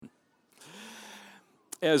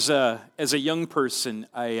As a young person,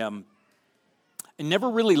 I never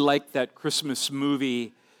really liked that Christmas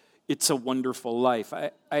movie, It's a Wonderful Life.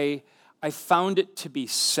 I found it to be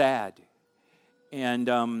sad.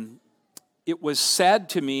 And it was sad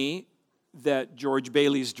to me that George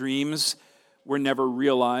Bailey's dreams were never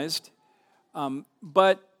realized.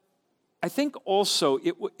 But I think also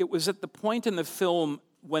it was at the point in the film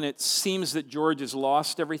when it seems that George has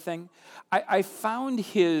lost everything. I found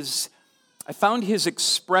his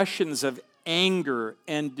expressions of anger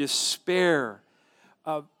and despair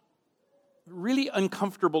really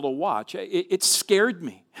uncomfortable to watch. It scared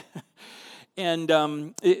me.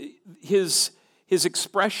 And his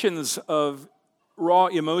expressions of raw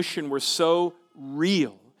emotion were so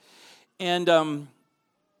real. And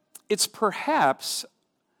it's perhaps,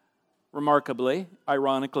 remarkably,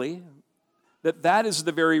 ironically, that is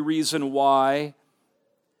the very reason why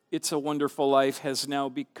It's a Wonderful Life has now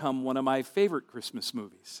become one of my favorite Christmas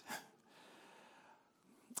movies.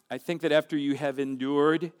 I think that after you have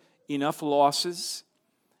endured enough losses,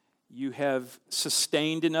 you have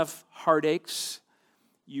sustained enough heartaches,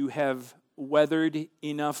 you have weathered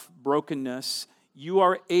enough brokenness, you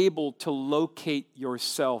are able to locate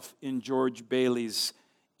yourself in George Bailey's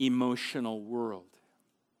emotional world.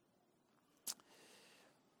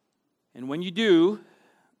 And when you do,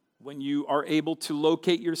 when you are able to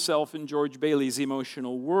locate yourself in George Bailey's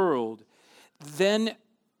emotional world, then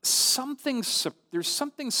there's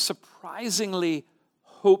something surprisingly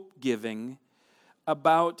hope-giving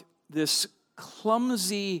about this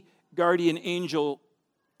clumsy guardian angel,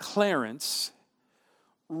 Clarence,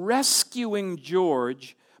 rescuing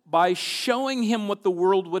George by showing him what the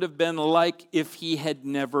world would have been like if he had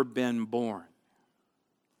never been born.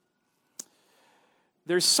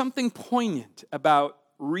 There's something poignant about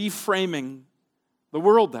reframing the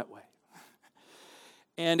world that way.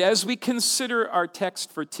 And as we consider our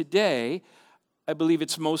text for today, I believe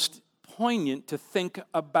it's most poignant to think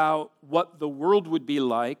about what the world would be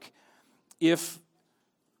like if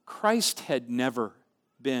Christ had never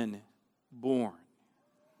been born.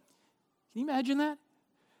 Can you imagine that?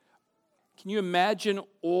 Can you imagine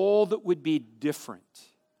all that would be different?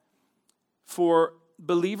 For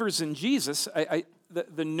believers in Jesus,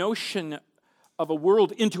 the notion of a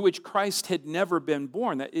world into which Christ had never been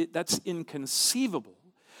born, that's inconceivable.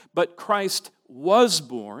 But Christ was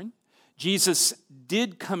born. Jesus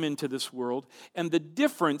did come into this world. And the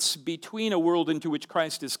difference between a world into which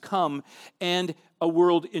Christ has come and a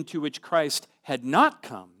world into which Christ had not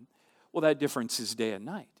come, well, that difference is day and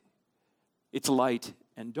night. It's light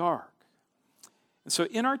and dark. And so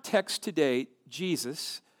in our text today,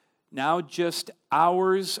 Jesus, now just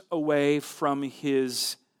hours away from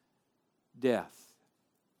his death,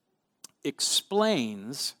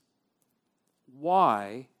 explains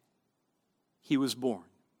why he was born.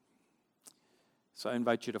 So I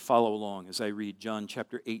invite you to follow along as I read John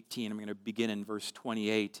chapter 18. I'm going to begin in verse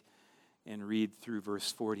 28 and read through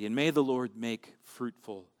verse 40. And may the Lord make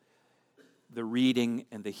fruitful the reading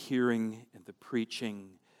and the hearing and the preaching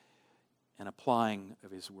and applying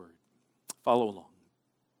of his word. Follow along.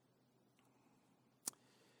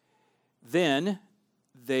 Then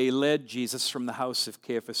they led Jesus from the house of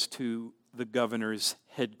Caiaphas to the governor's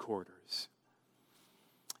headquarters.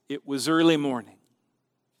 It was early morning.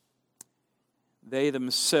 They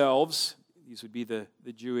themselves, these would be the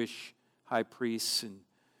Jewish high priests and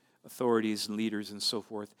authorities and leaders and so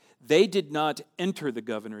forth, they did not enter the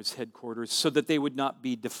governor's headquarters so that they would not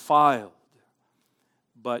be defiled,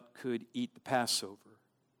 but could eat the Passover.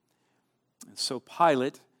 And so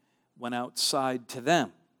Pilate went outside to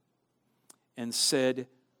them and said,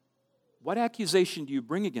 "What accusation do you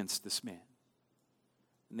bring against this man?"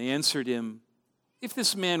 And they answered him, "If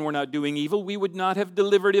this man were not doing evil, we would not have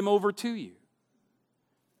delivered him over to you."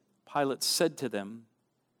 Pilate said to them,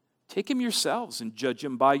 "Take him yourselves and judge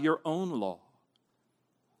him by your own law."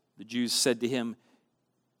 The Jews said to him,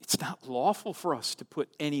 "It's not lawful for us to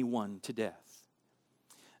put anyone to death."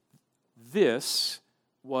 This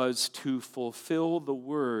was to fulfill the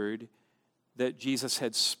word that Jesus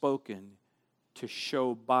had spoken to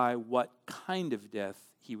show by what kind of death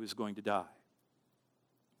he was going to die.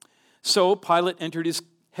 So Pilate entered his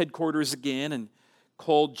headquarters again and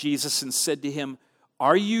called Jesus and said to him,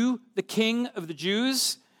 "Are you the king of the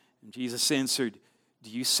Jews?" And Jesus answered, "Do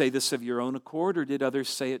you say this of your own accord, or did others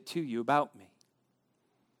say it to you about me?"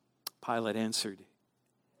 Pilate answered,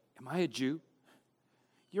 "Am I a Jew?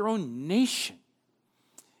 Your own nation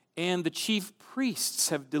and the chief priests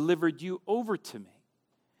have delivered you over to me.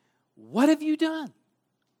 What have you done?"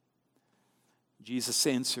 Jesus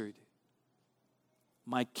answered,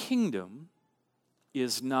 "My kingdom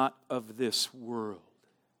is not of this world.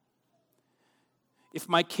 If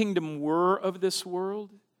my kingdom were of this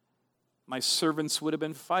world, my servants would have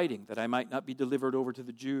been fighting that I might not be delivered over to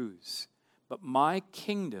the Jews. But my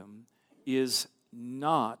kingdom is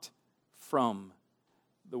not from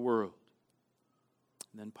the world.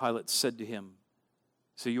 And then Pilate said to him,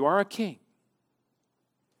 so you are a king?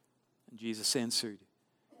 And Jesus answered,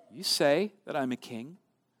 you say that I'm a king.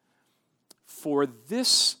 For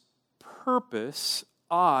this purpose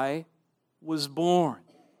I was born.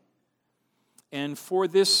 And for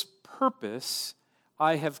this purpose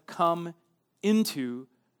I have come into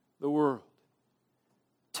the world,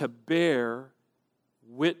 to bear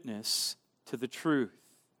witness to the truth.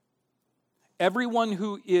 Everyone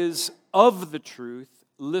who is of the truth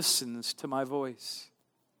listens to my voice.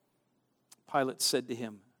 Pilate said to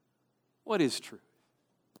him, what is truth?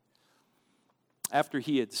 After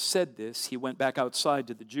he had said this, he went back outside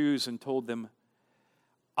to the Jews and told them,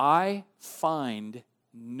 I find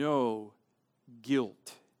no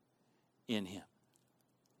guilt in him.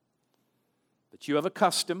 But you have a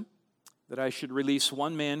custom that I should release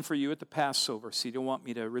one man for you at the Passover. So you don't want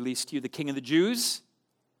me to release to you the king of the Jews?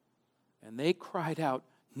 And they cried out,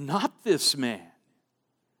 not this man,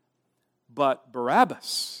 but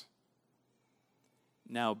Barabbas.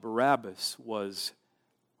 Now Barabbas was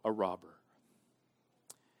a robber.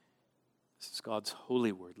 This is God's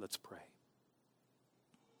holy word. Let's pray.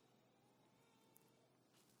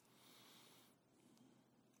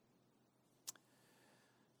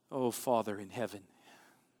 Oh, Father in heaven,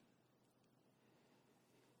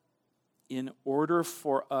 in order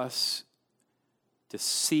for us to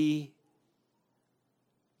see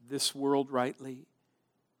this world rightly,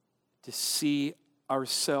 to see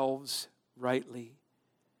ourselves rightly,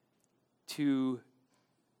 to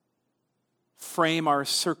frame our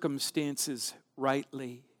circumstances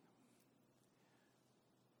rightly,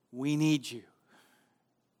 we need you.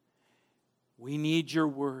 We need your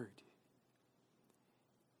word.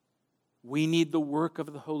 We need the work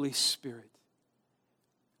of the Holy Spirit.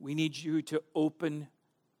 We need you to open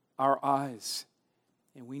our eyes,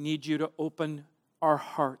 and we need you to open our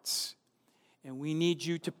hearts, and we need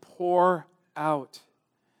you to pour out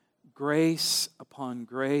grace upon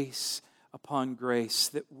grace upon grace,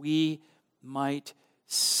 that we might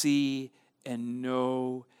see and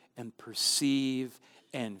know and perceive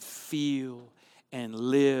and feel and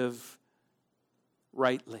live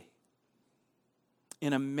rightly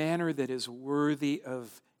in a manner that is worthy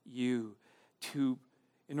of you,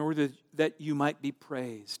 in order that you might be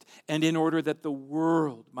praised, and in order that the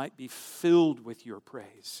world might be filled with your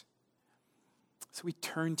praise. So we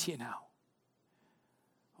turn to you now.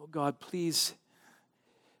 Oh God, please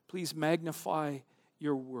magnify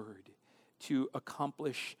your word to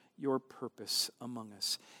accomplish your purpose among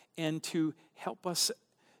us, and to help us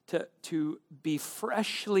to be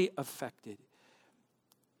freshly affected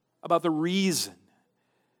about the reason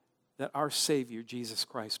that our Savior, Jesus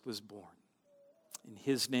Christ, was born. In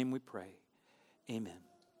his name we pray. Amen.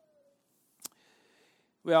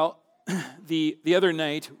 Well, the other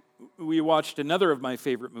night, we watched another of my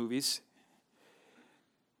favorite movies.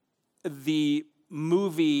 The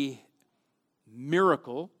movie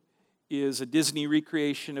Miracle is a Disney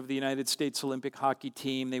recreation of the United States Olympic hockey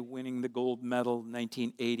team. They winning the gold medal in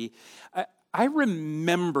 1980. I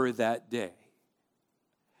remember that day.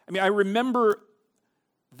 I remember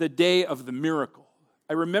the day of the miracle.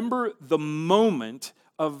 I remember the moment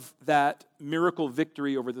of that miracle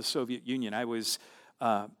victory over the Soviet Union. I was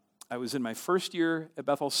in my first year at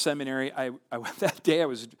Bethel Seminary. That day I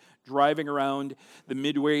was driving around the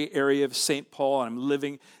Midway area of St. Paul, and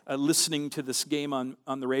I'm listening to this game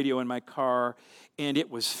on the radio in my car, and it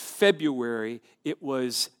was February. It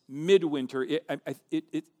was midwinter.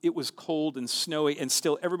 It was cold and snowy, and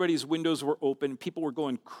still everybody's windows were open. People were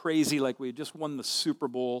going crazy like we had just won the Super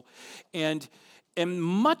Bowl. And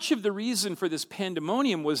much of the reason for this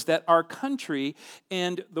pandemonium was that our country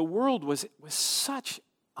and the world was such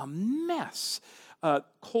a mess.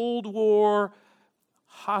 Cold War,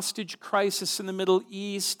 hostage crisis in the Middle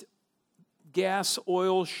East, gas,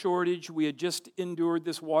 oil shortage. We had just endured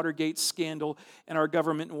this Watergate scandal, and our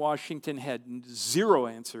government in Washington had zero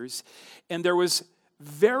answers. And there was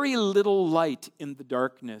very little light in the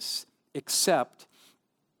darkness, except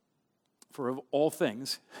for, of all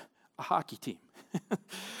things, a hockey team.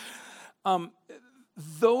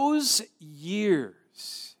 Those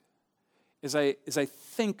years, as I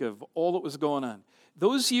think of all that was going on,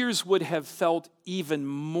 those years would have felt even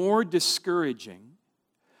more discouraging,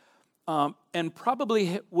 and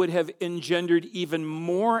probably would have engendered even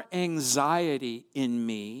more anxiety in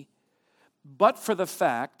me, but for the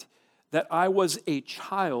fact that I was a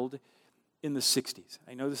child in the 60s.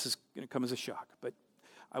 I know this is going to come as a shock, but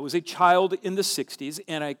I was a child in the 60s,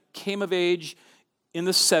 and I came of age in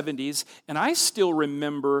the 70s, and I still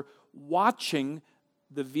remember watching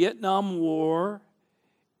the Vietnam War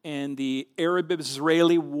and the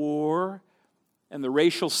Arab-Israeli War and the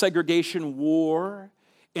racial segregation war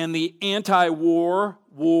and the anti-war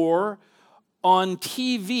war on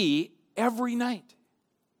TV every night.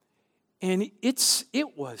 And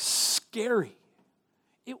it was scary.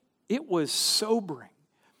 It was sobering.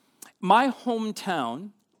 My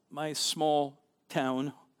hometown, my small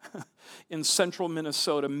town in central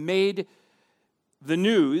Minnesota, made the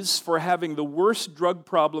news for having the worst drug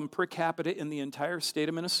problem per capita in the entire state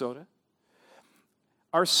of Minnesota.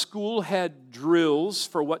 Our school had drills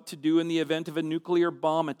for what to do in the event of a nuclear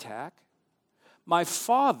bomb attack. My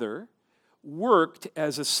father worked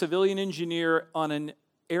as a civilian engineer on an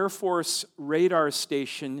Air Force radar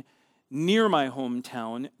station near my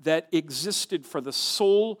hometown that existed for the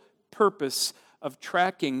sole purpose of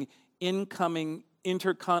tracking incoming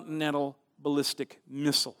intercontinental ballistic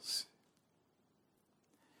missiles.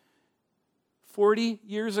 40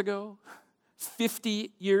 years ago,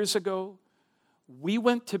 50 years ago, we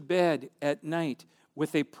went to bed at night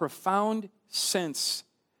with a profound sense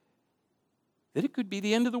that it could be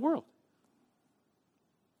the end of the world.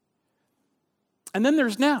 And then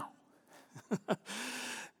there's now.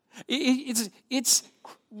 It's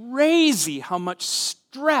crazy how much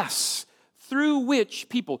stress through which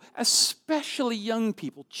people, especially young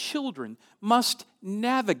people, children, must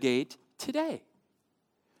navigate today.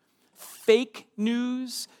 Fake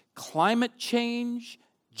news, climate change,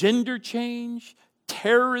 gender change,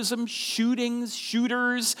 terrorism, shootings,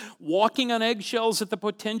 shooters, walking on eggshells at the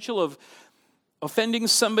potential of offending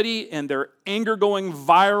somebody and their anger going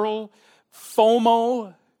viral,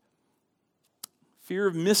 FOMO, fear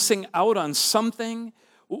of missing out on something.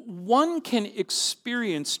 One can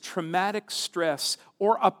experience traumatic stress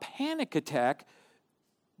or a panic attack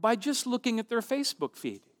by just looking at their Facebook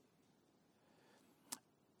feed.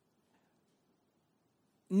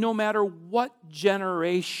 No matter what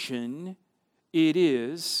generation it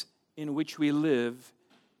is in which we live,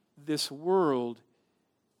 this world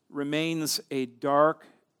remains a dark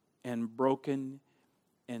and broken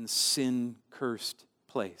and sin-cursed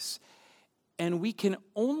place. And we can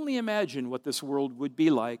only imagine what this world would be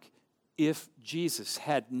like if Jesus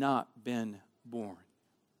had not been born.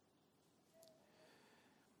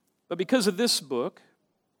 But because of this book,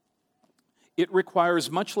 it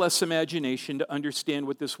requires much less imagination to understand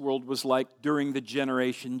what this world was like during the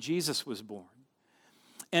generation Jesus was born.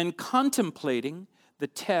 And contemplating the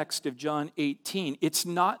text of John 18, it's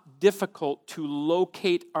not difficult to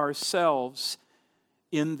locate ourselves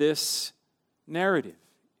in this narrative,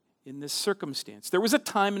 in this circumstance. There was a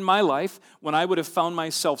time in my life when I would have found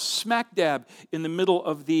myself smack dab in the middle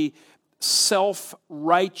of the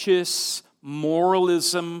self-righteous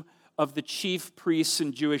moralism of the chief priests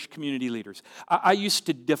and Jewish community leaders. I used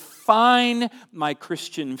to define my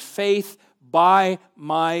Christian faith by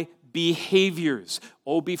my behaviors.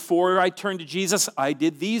 Oh, before I turned to Jesus, I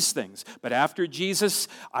did these things. But after Jesus,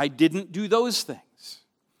 I didn't do those things.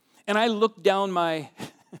 And I looked down my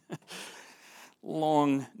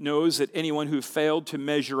long nose at anyone who failed to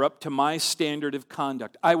measure up to my standard of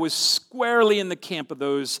conduct. I was squarely in the camp of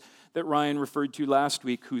those that Ryan referred to last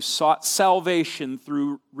week who sought salvation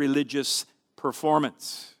through religious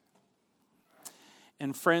performance.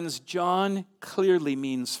 And friends, John clearly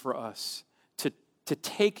means for us to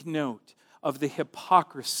take note of the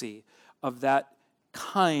hypocrisy of that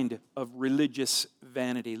kind of religious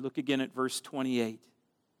vanity. Look again at verse 28.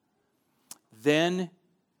 Then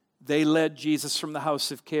they led Jesus from the house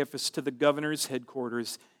of Caiaphas to the governor's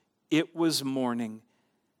headquarters. It was morning.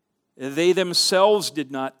 They themselves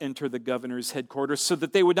did not enter the governor's headquarters so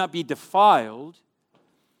that they would not be defiled,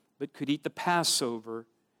 but could eat the Passover.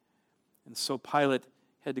 And so Pilate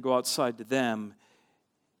had to go outside to them,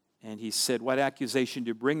 and he said, "What accusation do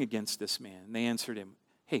you bring against this man?" And they answered him,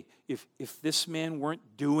 "Hey, if this man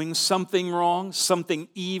weren't doing something wrong, something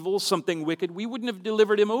evil, something wicked, we wouldn't have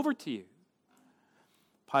delivered him over to you."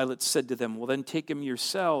 Pilate said to them, "Well, then take him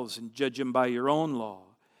yourselves and judge him by your own law."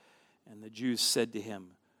 And the Jews said to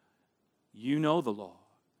him, "You know the law.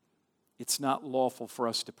 It's not lawful for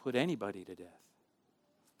us to put anybody to death."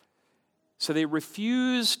 So they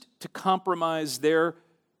refused to compromise their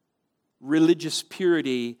religious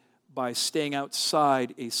purity by staying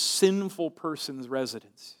outside a sinful person's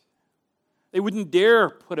residence. They wouldn't dare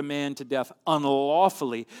put a man to death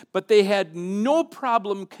unlawfully, but they had no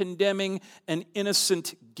problem condemning an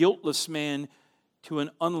innocent, guiltless man to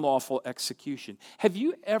an unlawful execution. Have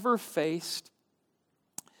you ever faced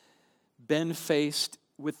been faced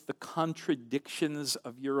with the contradictions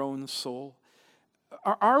of your own soul?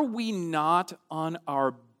 Are we not on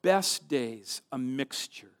our best days a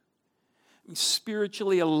mixture?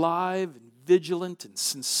 Spiritually alive and vigilant and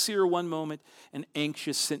sincere one moment, and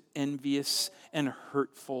anxious and envious and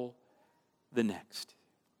hurtful the next.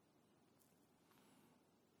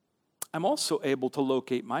 I'm also able to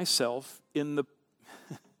locate myself in the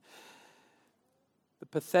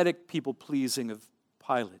pathetic people-pleasing of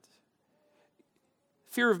Pilate.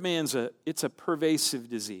 Fear of man's it's a pervasive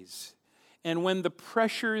disease. And when the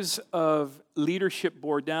pressures of leadership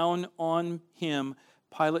bore down on him,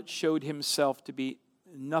 Pilate showed himself to be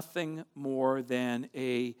nothing more than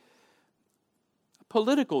a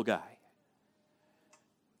political guy,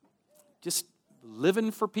 just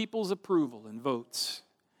living for people's approval and votes.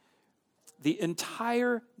 The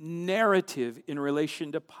entire narrative in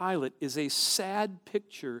relation to Pilate is a sad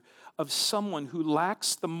picture of someone who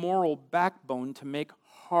lacks the moral backbone to make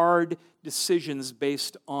hard decisions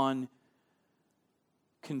based on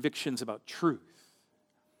convictions about truth.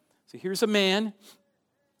 So here's a man.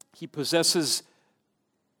 He possesses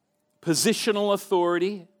positional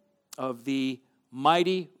authority of the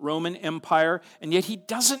mighty Roman Empire, and yet he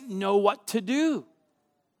doesn't know what to do.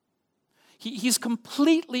 He's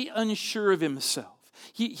completely unsure of himself.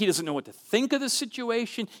 He doesn't know what to think of the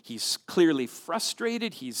situation. He's clearly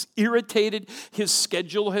frustrated. He's irritated. His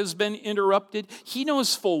schedule has been interrupted. He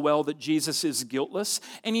knows full well that Jesus is guiltless,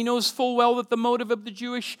 and he knows full well that the motive of the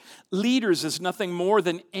Jewish leaders is nothing more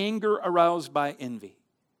than anger aroused by envy.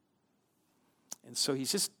 And so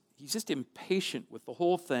he's just impatient with the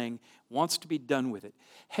whole thing, wants to be done with it.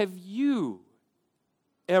 Have you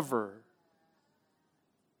never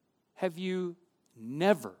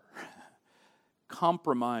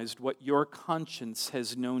compromised what your conscience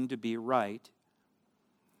has known to be right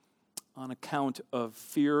on account of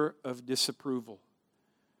fear of disapproval,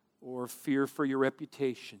 or fear for your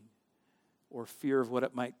reputation, or fear of what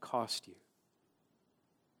it might cost you?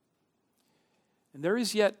 And there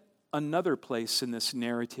is yet another place in this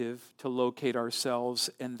narrative to locate ourselves,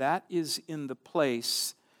 and that is in the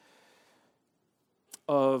place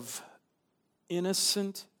of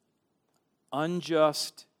innocent,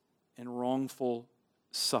 unjust, and wrongful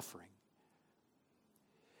suffering.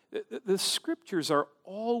 The Scriptures are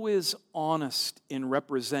always honest in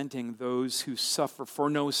representing those who suffer for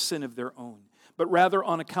no sin of their own, but rather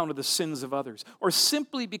on account of the sins of others, or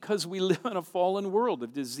simply because we live in a fallen world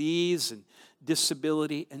of disease and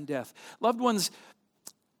disability and death. Loved ones,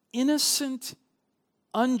 innocent,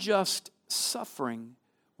 unjust suffering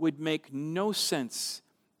would make no sense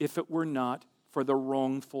if it were not for the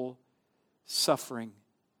wrongful suffering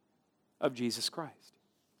of Jesus Christ.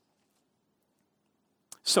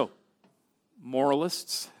 So,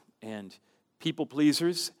 moralists and people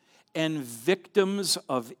pleasers and victims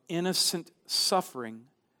of innocent suffering,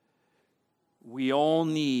 we all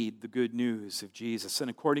need the good news of Jesus. And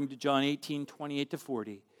according to John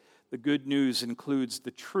 18:28-40, the good news includes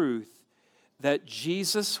the truth that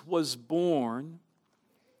Jesus was born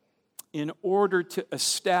in order to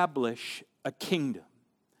establish a kingdom.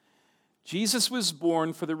 Jesus was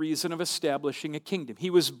born for the reason of establishing a kingdom.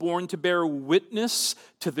 He was born to bear witness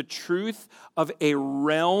to the truth of a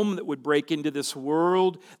realm that would break into this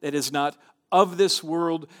world, that is not of this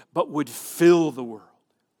world, but would fill the world.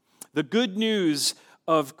 The good news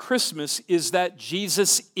of Christmas is that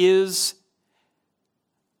Jesus is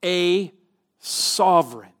a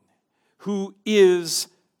sovereign who is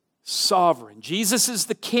sovereign. Jesus is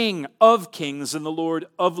the King of kings and the Lord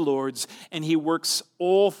of lords, and he works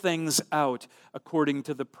all things out according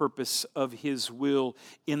to the purpose of his will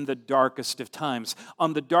in the darkest of times.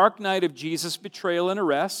 On the dark night of Jesus' betrayal and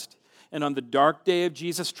arrest, and on the dark day of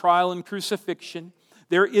Jesus' trial and crucifixion,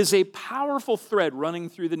 there is a powerful thread running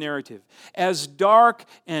through the narrative. As dark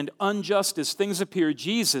and unjust as things appear,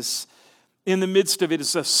 Jesus, in the midst of it,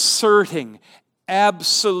 is asserting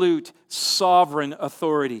absolute sovereign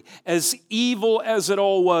authority. As evil as it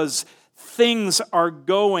all was, things are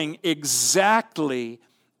going exactly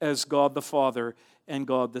as God the Father and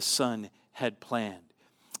God the Son had planned.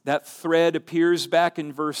 That thread appears back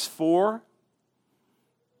in verse 4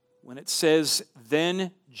 when it says,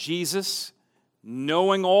 "Then Jesus,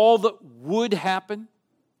 knowing all that would happen,"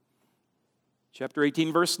 chapter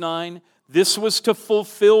 18, verse 9, "this was to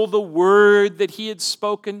fulfill the word that he had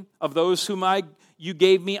spoken, of those whom you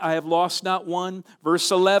gave me, I have lost not one."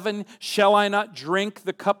 Verse 11, "Shall I not drink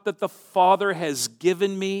the cup that the Father has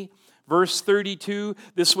given me?" Verse 32,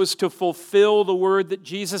 this was to fulfill the word that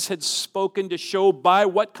Jesus had spoken to show by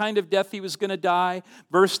what kind of death he was going to die.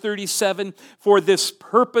 Verse 37, "For this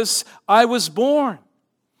purpose I was born,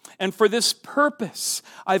 And for this purpose,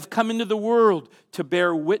 I've come into the world to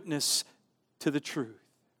bear witness to the truth.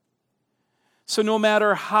 So no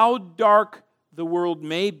matter how dark the world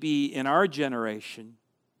may be in our generation,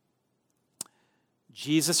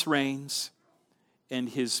 Jesus reigns, and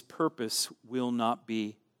his purpose will not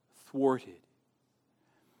be thwarted.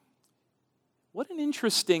 What an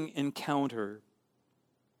interesting encounter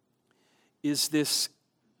is this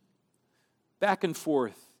back and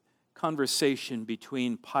forth conversation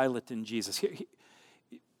between Pilate and Jesus.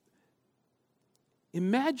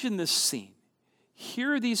 Imagine this scene.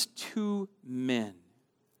 Here are these two men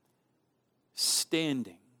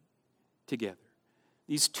standing together.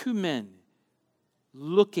 These two men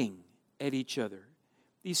looking at each other.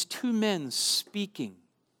 These two men speaking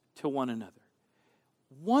to one another.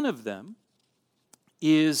 One of them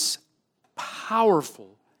is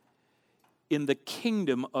powerful in the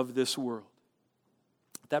kingdom of this world.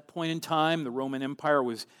 At that point in time, the Roman Empire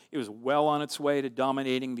was well on its way to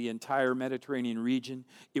dominating the entire Mediterranean region.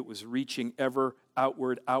 It was reaching ever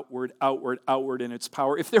outward in its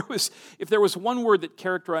power. If there was one word that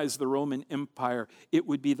characterized the Roman Empire, it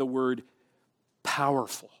would be the word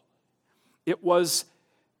powerful. It was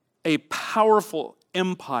a powerful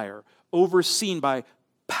empire overseen by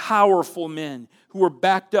powerful men who were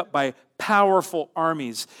backed up by powerful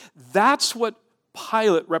armies. That's what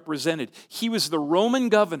Pilate represented. He was the Roman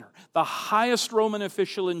governor, the highest Roman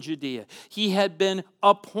official in Judea. He had been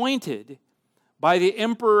appointed by the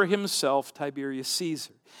emperor himself, Tiberius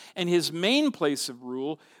Caesar. And his main place of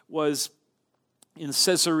rule was in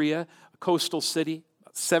Caesarea, a coastal city,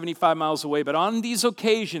 75 miles away. But on these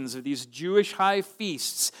occasions of these Jewish high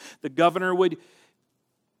feasts, the governor would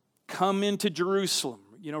come into Jerusalem,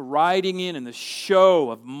 riding in the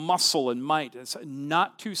show of muscle and might. It's a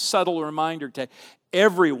not too subtle a reminder to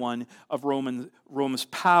everyone of Rome's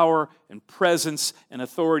power and presence and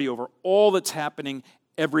authority over all that's happening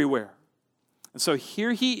everywhere. And so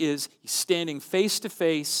here he is, he's standing face to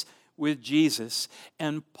face with Jesus,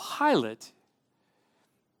 and Pilate,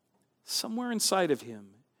 somewhere inside of him,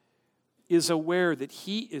 is aware that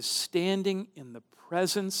he is standing in the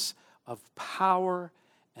presence of power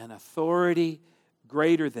and authority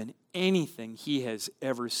greater than anything he has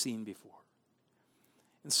ever seen before.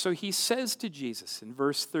 And so he says to Jesus in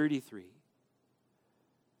verse 33,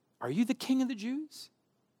 "Are you the King of the Jews?"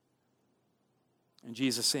 And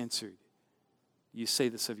Jesus answered, "You say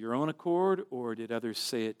this of your own accord, or did others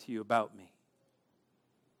say it to you about me?"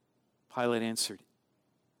 Pilate answered,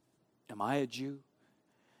 "Am I a Jew?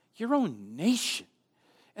 Your own nation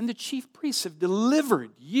and the chief priests have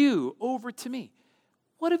delivered you over to me.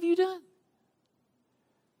 What have you done?"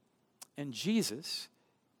 And Jesus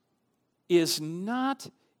is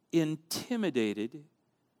not intimidated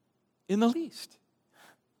in the least.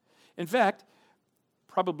 In fact,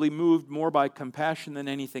 probably moved more by compassion than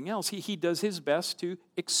anything else, he does his best to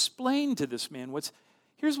explain to this man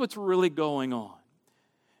here's what's really going on.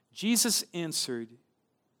 Jesus answered,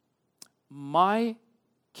 "My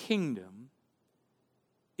kingdom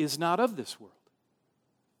is not of this world.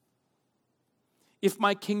 If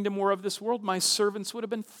my kingdom were of this world, my servants would have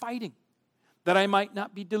been fighting, that I might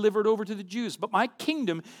not be delivered over to the Jews. But my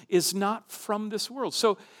kingdom is not from this world."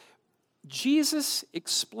 So Jesus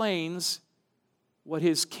explains what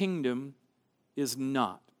his kingdom is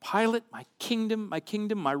not. Pilate, my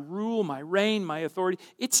kingdom, my rule, my reign, my authority,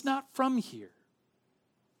 it's not from here.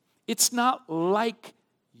 It's not like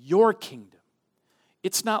your kingdom.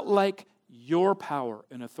 It's not like your power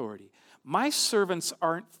and authority. My servants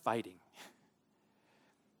aren't fighting.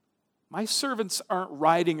 My servants aren't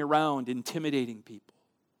riding around intimidating people.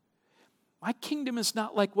 My kingdom is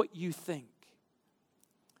not like what you think.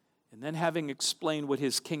 And then, having explained what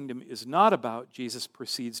his kingdom is not about, Jesus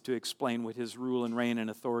proceeds to explain what his rule and reign and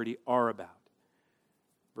authority are about.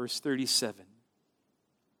 Verse 37,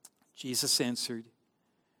 Jesus answered,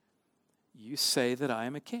 "You say that I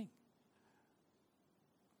am a king.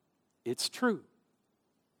 It's true.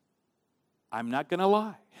 I'm not going to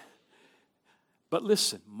lie. But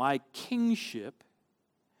listen, my kingship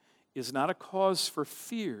is not a cause for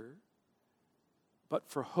fear, but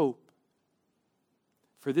for hope.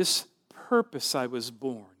 For this purpose I was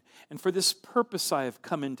born, and for this purpose I have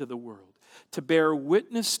come into the world, to bear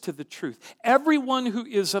witness to the truth. Everyone who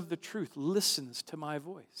is of the truth listens to my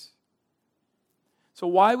voice." So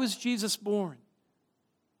why was Jesus born?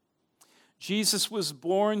 Jesus was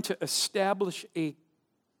born to establish a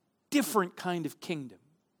different kind of kingdom.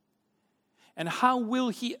 And how will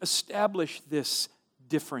he establish this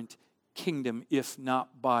different kingdom if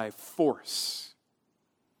not by force?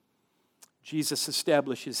 Jesus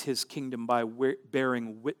establishes his kingdom by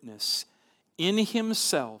bearing witness in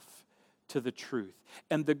himself to the truth.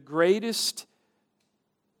 And the greatest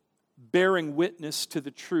bearing witness to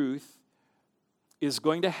the truth is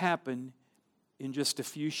going to happen in just a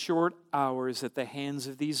few short hours at the hands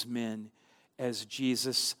of these men as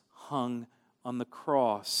Jesus hung on the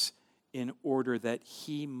cross in order that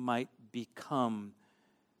he might become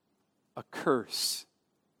a curse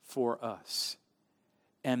for us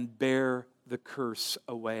and bear the curse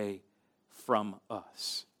away from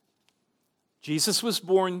us. Jesus was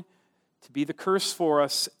born to be the curse for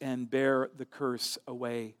us and bear the curse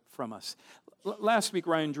away from us. Last week,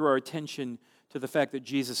 Ryan drew our attention to the fact that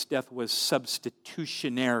Jesus' death was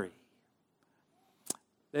substitutionary.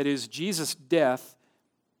 That is, Jesus' death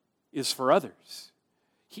is for others.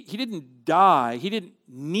 He didn't die, he didn't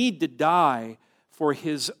need to die for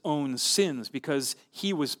his own sins because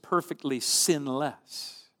he was perfectly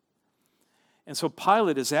sinless. And so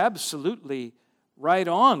Pilate is absolutely right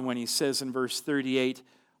on when he says in verse 38,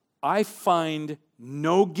 I find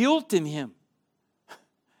no guilt in him.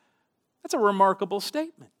 That's a remarkable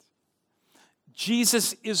statement.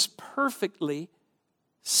 Jesus is perfectly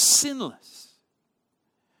sinless.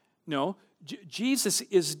 No, Jesus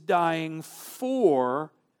is dying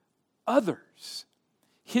for others.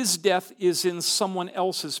 His death is in someone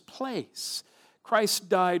else's place. Christ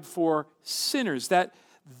died for sinners.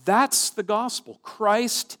 That's the gospel.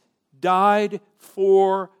 Christ died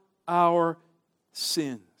for our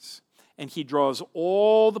sins. And he draws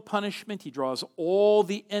all the punishment, he draws all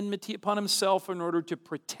the enmity upon himself in order to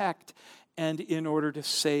protect and in order to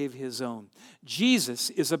save his own. Jesus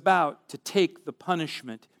is about to take the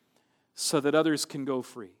punishment so that others can go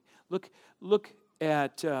free. Look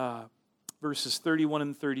at verses 31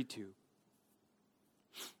 and 32.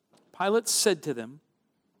 Pilate said to them,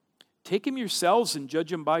 take him yourselves and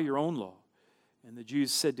judge him by your own law. And the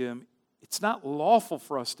Jews said to him, it's not lawful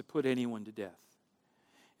for us to put anyone to death.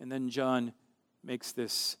 And then John adds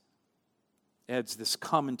this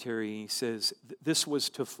commentary. He says, this was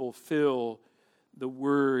to fulfill the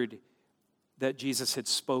word that Jesus had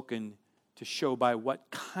spoken to show by what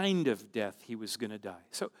kind of death he was going to die.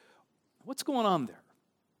 So what's going on there?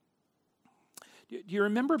 Do you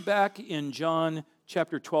remember back in John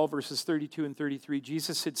chapter 12, verses 32 and 33,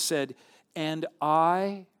 Jesus had said, and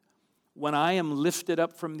I, when I am lifted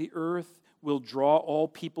up from the earth, will draw all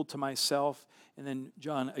people to myself. And then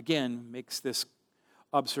John again makes this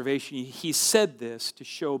observation. He said this to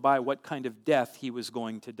show by what kind of death he was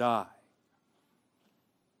going to die.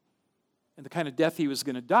 And the kind of death he was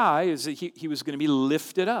going to die is that he was going to be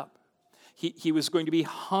lifted up. He was going to be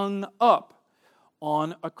hung up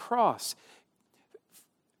on a cross.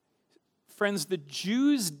 Friends, the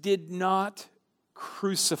Jews did not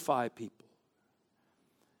crucify people.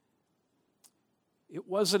 It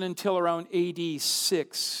wasn't until around AD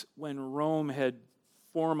 6 when Rome had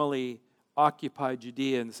formally occupied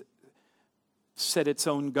Judea and set its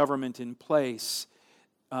own government in place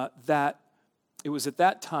that it was at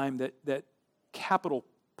that time that capital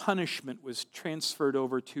punishment was transferred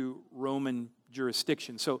over to Roman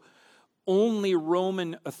jurisdiction. So only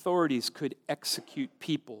Roman authorities could execute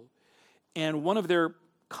people. And one of their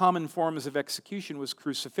common forms of execution was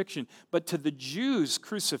crucifixion. But to the Jews,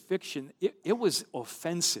 crucifixion, it was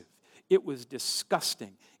offensive. It was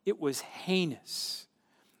disgusting. It was heinous.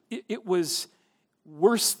 It was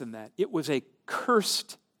worse than that. It was a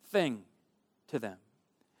cursed thing to them.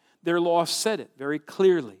 Their law said it very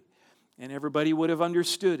clearly, and everybody would have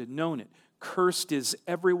understood and known it. Cursed is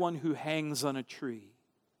everyone who hangs on a tree.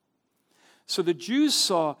 So the Jews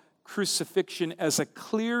saw crucifixion as a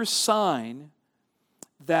clear sign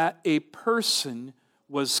that a person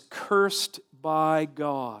was cursed by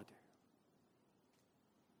God.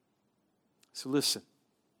 So listen.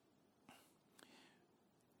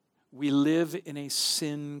 We live in a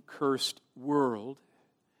sin-cursed world,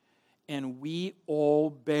 and we all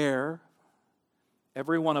bear,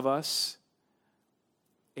 every one of us,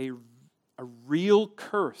 a real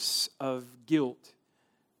curse of guilt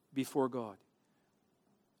before God.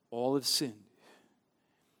 All have sinned.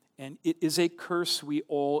 And it is a curse we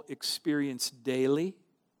all experience daily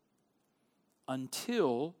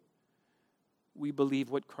until we believe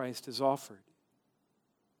what Christ has offered.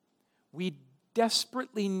 We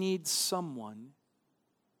desperately need someone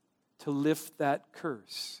to lift that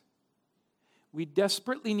curse. We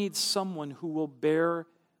desperately need someone who will bear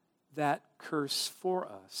that curse for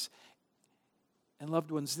us. And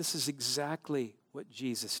loved ones, this is exactly what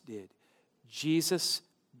Jesus did. Jesus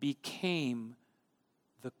became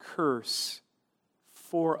the curse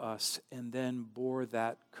for us and then bore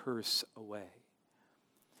that curse away.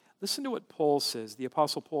 Listen to what Paul says. The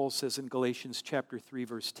Apostle Paul says in Galatians chapter 3,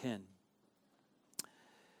 verse 10.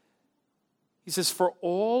 He says, "For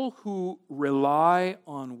all who rely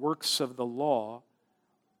on works of the law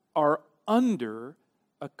are under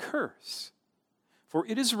a curse. For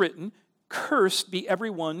it is written, 'Cursed be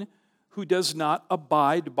everyone who does not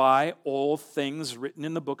abide by all things written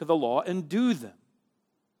in the book of the law and do them.'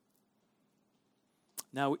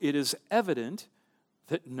 Now it is evident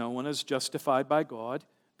that no one is justified by God,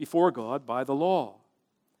 before God, by the law.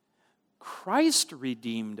 Christ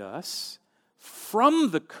redeemed us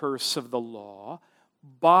from the curse of the law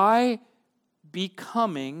by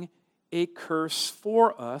becoming a curse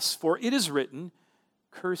for us. For it is written,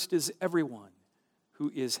 'Cursed is everyone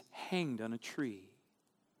who is hanged on a tree.'"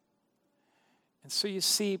 And so you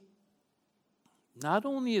see, not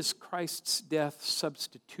only is Christ's death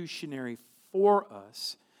substitutionary for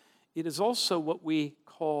us, it is also what we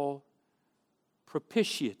call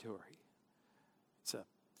propitiatory. It's a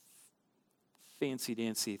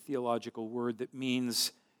fancy-dancy theological word that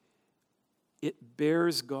means it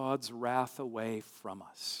bears God's wrath away from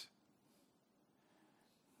us.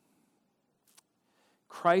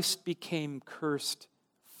 Christ became cursed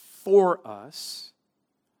for us,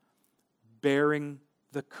 bearing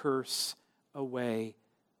the curse away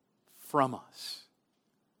from us.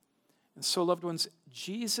 And so, loved ones,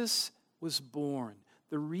 Jesus was born.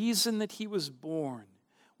 The reason that he was born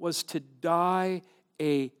was to die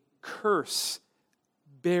a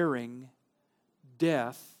curse-bearing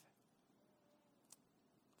death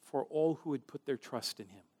for all who would put their trust in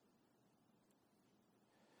him.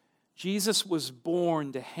 Jesus was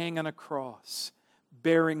born to hang on a cross,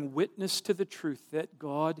 bearing witness to the truth that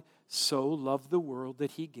God so loved the world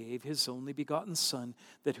that he gave his only begotten Son,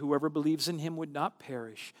 that whoever believes in him would not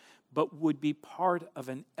perish, but would be part of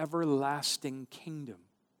an everlasting kingdom.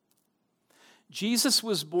 Jesus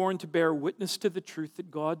was born to bear witness to the truth that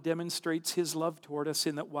God demonstrates his love toward us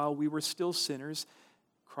in that while we were still sinners,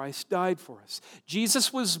 Christ died for us.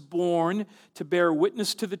 Jesus was born to bear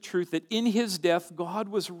witness to the truth that in his death, God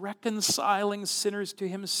was reconciling sinners to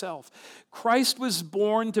himself. Christ was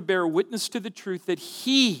born to bear witness to the truth that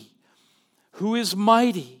he, who is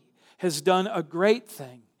mighty, has done a great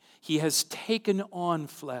thing. He has taken on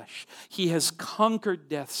flesh. He has conquered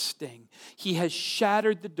death's sting. He has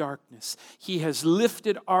shattered the darkness. He has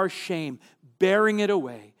lifted our shame, bearing it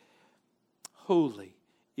away. Holy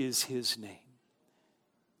is his name.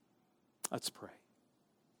 Let's pray.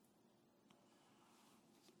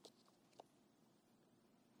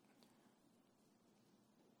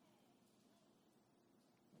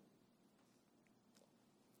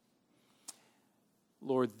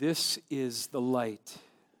 Lord, this is the light,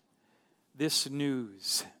 this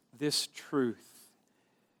news, this truth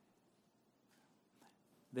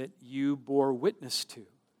that you bore witness to.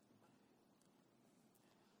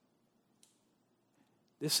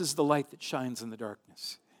 This is the light that shines in the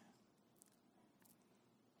darkness.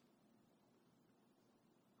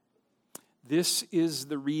 This is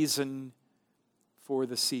the reason for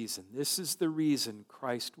the season. This is the reason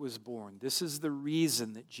Christ was born. This is the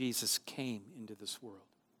reason that Jesus came into this world.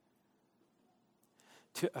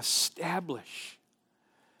 To establish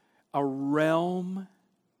a realm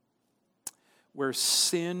where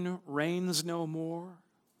sin reigns no more.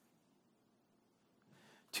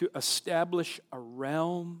 To establish a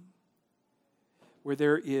realm where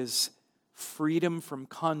there is freedom from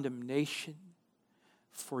condemnation,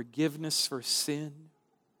 forgiveness for sin,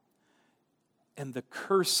 and the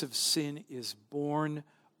curse of sin is borne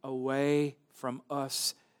away from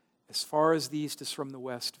us as far as the east is from the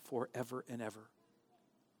west forever and ever.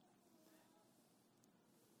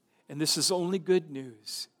 And this is only good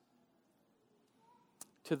news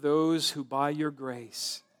to those who by your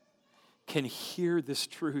grace can hear this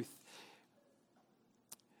truth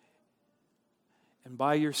and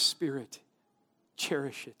by your Spirit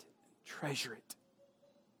cherish it, treasure it.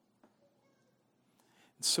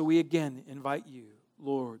 And so we again invite you,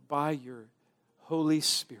 Lord, by your Holy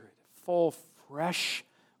Spirit, fall fresh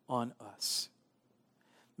on us.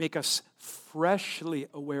 Make us freshly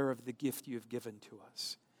aware of the gift you have given to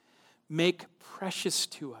us. Make precious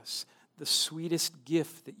to us the sweetest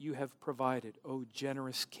gift that you have provided, O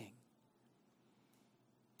generous King.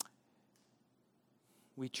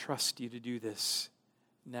 We trust you to do this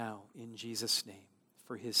now in Jesus' name,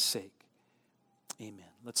 for his sake. Amen.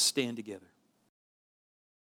 Let's stand together.